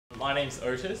my name's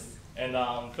Otis, and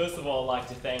first of all, I'd like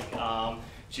to thank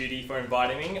Judy for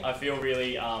inviting me. I feel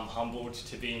really humbled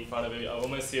to be in front of you. I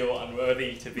almost feel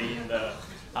unworthy to be in the,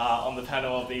 on the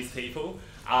panel of these people.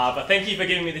 But thank you for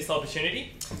giving me this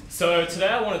opportunity. So today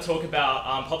I want to talk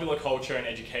about popular culture and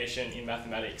education in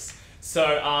mathematics. So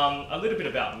a little bit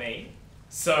about me.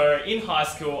 So in high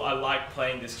school, I liked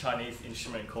playing this Chinese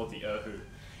instrument called the erhu.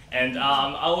 And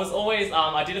I was always,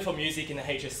 I did it for music in the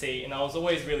HSC, and I was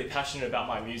always really passionate about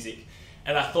my music.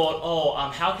 And I thought, oh,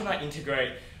 how can I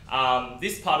integrate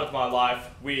this part of my life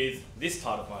with this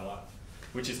part of my life,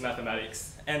 which is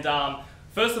mathematics. And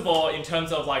first of all, in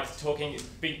terms of like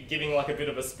giving like a bit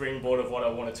of a springboard of what I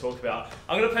want to talk about,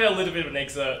 I'm going to play a little bit of an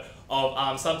excerpt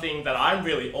of something that I'm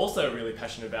also really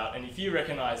passionate about. And if you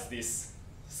recognize this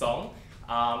song,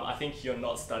 I think you're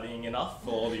not studying enough for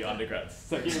all the undergrads.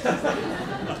 So give me 2 seconds.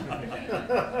 Okay.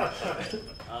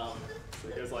 So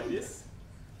it goes like this.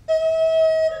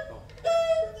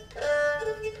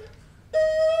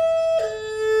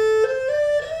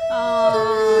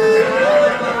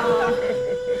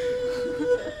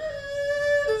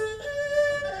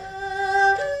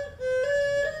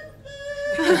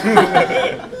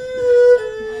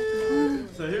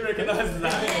 So who recognizes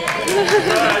that?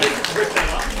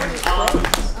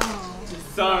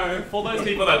 So for those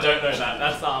people that don't know that,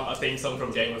 that's a theme song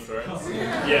from Game of Thrones. So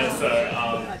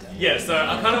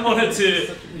I kind of wanted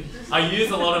to. I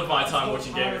use a lot of my time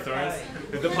watching Game of Thrones.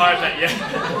 The pirate that,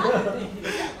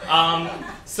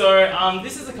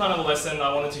 this is a kind of a lesson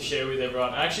I wanted to share with everyone.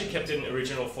 I actually kept it in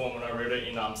original form when I wrote it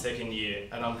in second year,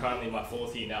 and I'm currently in my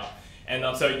 4th year now. And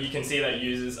so you can see that it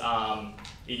uses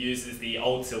the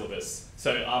old syllabus.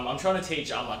 So I'm trying to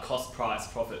teach like cost, price,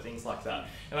 profit, things like that.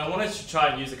 And I wanted to try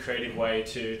and use a creative way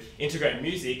to integrate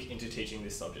music into teaching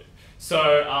this subject. So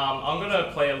I'm going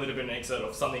to play a little bit of an excerpt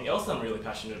of something else I'm really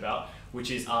passionate about, which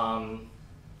is the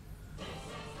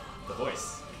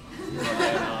voice. And,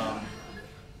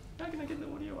 how can I get the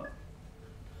audio up?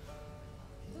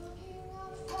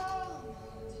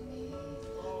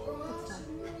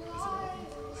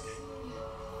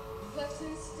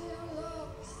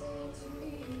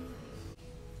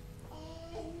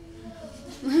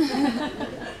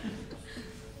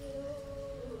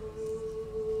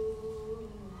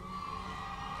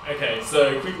 Okay,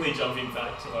 so quickly jumping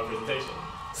back to my presentation.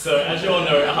 So as you all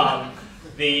know,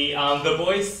 the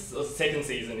Voice second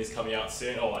season is coming out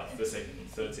soon, or like the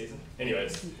third season.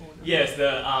 Anyways, yes,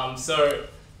 so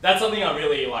that's something I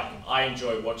really like. I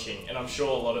enjoy watching, and I'm sure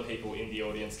a lot of people in the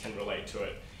audience can relate to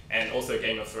it, and also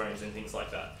Game of Thrones and things like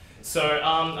that. So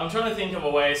I'm trying to think of a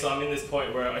way. So I'm in this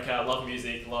point where okay, I love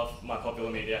music, love my popular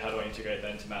media. How do I integrate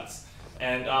that into maths?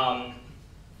 And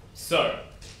so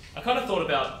I kind of thought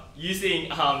about using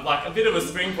like a bit of a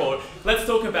springboard. Let's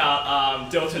talk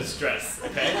about Delta's dress,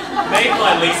 okay? Made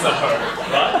by Lisa Ho,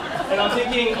 right? And I'm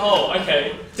thinking, oh,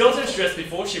 okay, Delta's dress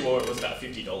before she wore it was about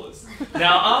 $50.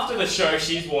 Now after the show,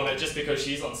 she's worn it just because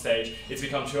she's on stage. It's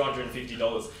become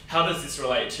 $250. How does this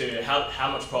relate to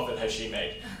how much profit has she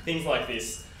made? Things like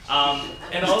this.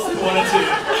 And I also wanted to.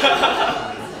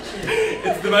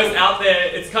 It's the most out there.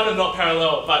 It's kind of not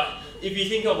parallel, but if you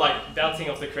think of like bouncing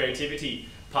off the creativity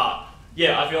part,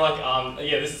 yeah, I feel like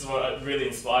this is what really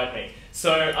inspired me.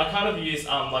 So I kind of use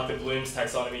like the Bloom's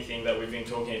taxonomy thing that we've been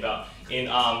talking about in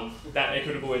that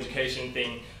equitable education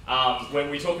thing. When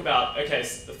we talk about, okay,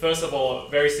 first of all,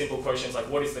 very simple questions like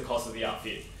what is the cost of the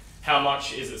outfit? How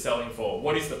much is it selling for?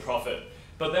 What is the profit?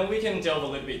 But then we can delve a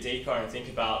little bit deeper and think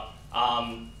about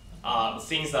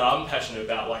things that I'm passionate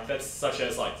about, like that's such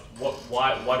as like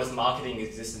why does marketing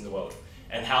exist in the world,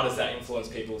 and how does that influence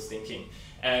people's thinking,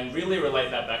 and really relate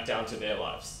that back down to their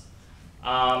lives.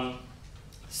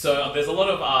 So there's a lot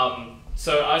of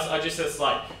I just said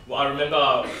like I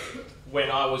remember when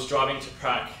I was driving to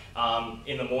Prac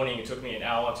in the morning. It took me an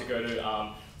hour to go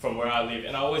to from where I live,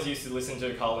 and I always used to listen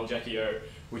to Carl and Jackie O,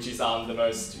 which is the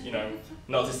most,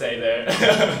 not to say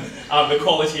the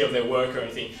quality of their work or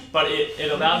anything, but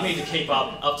it allowed me to keep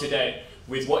up to date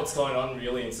with what's going on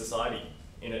really in society,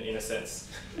 in a sense.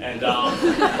 And yeah,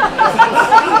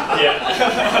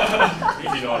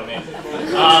 if you know what I mean.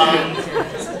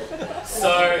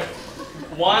 So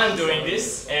why I'm doing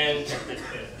this, and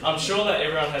I'm sure that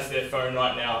everyone has their phone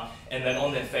right now, and then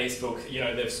on their Facebook,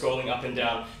 they're scrolling up and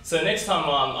down. So next time,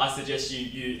 I suggest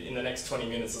you in the next 20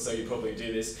 minutes or so, you probably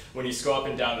do this. When you scroll up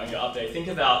and down on your update, think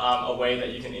about a way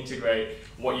that you can integrate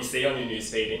what you see on your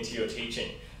newsfeed into your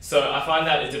teaching. So I find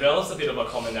that it develops a bit of a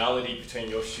commonality between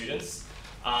your students,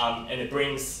 and it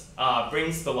brings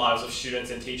the lives of students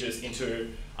and teachers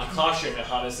into a classroom that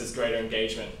harnesses greater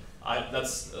engagement. I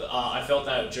felt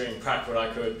that during Prac, where I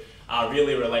could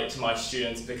really relate to my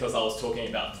students because I was talking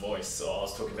about voice, or I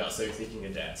was talking about so thinking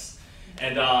and dance.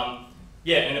 And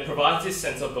yeah, and it provides this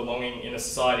sense of belonging in a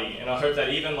society, and I hope that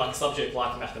even like a subject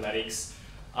like mathematics,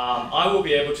 I will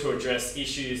be able to address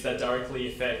issues that directly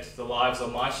affect the lives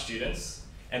of my students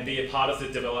and be a part of the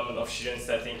development of students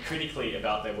that think critically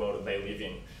about their world that they live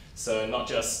in. So not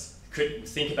just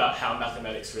think about how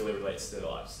mathematics really relates to their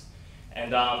lives.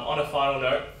 And on a final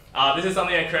note, this is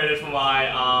something I created for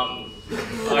my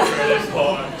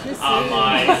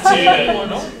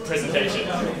student presentation.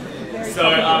 So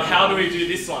how do we do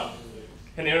this one?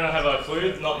 Can anyone have a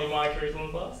clue? Not in my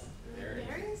curriculum class?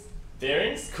 Bearings?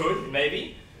 Bearings? Could,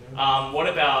 maybe. What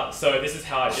about, so this is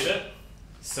how I did it.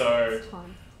 So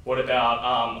what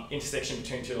about intersection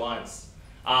between two lines?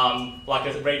 Like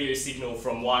a radio signal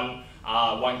from one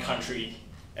country,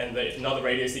 and another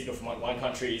radio signal from one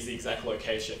country is the exact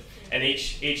location. And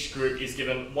each group is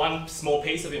given one small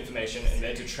piece of information, and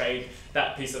they're to trade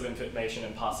that piece of information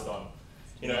and pass it on.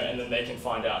 You know, and then they can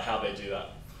find out how they do that.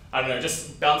 I don't know,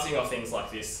 just bouncing off things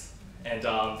like this. And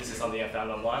this is something I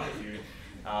found online.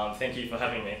 Thank you for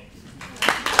having me.